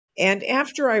And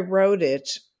after I wrote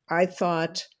it, I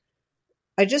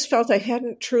just felt I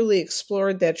hadn't truly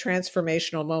explored that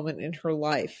transformational moment in her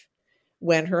life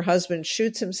when her husband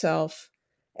shoots himself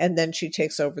and then she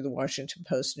takes over the Washington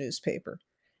Post newspaper.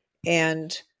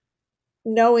 And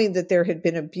knowing that there had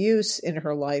been abuse in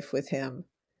her life with him,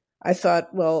 I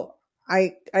thought, well,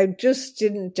 I just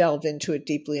didn't delve into it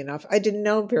deeply enough. I didn't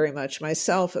know very much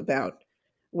myself about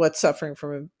what suffering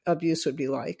from abuse would be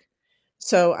like.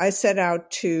 So I set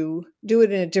out to do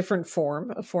it in a different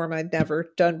form, a form I'd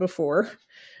never done before,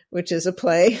 which is a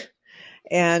play.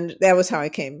 And that was how I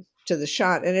came to the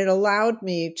shot. And it allowed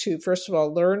me to, first of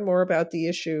all, learn more about the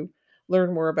issue,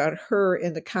 learn more about her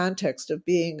in the context of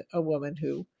being a woman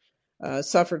who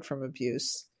suffered from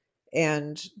abuse.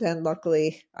 And then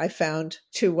luckily I found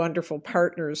two wonderful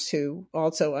partners who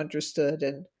also understood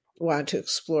and wanted to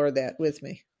explore that with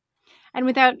me. And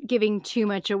without giving too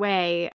much away,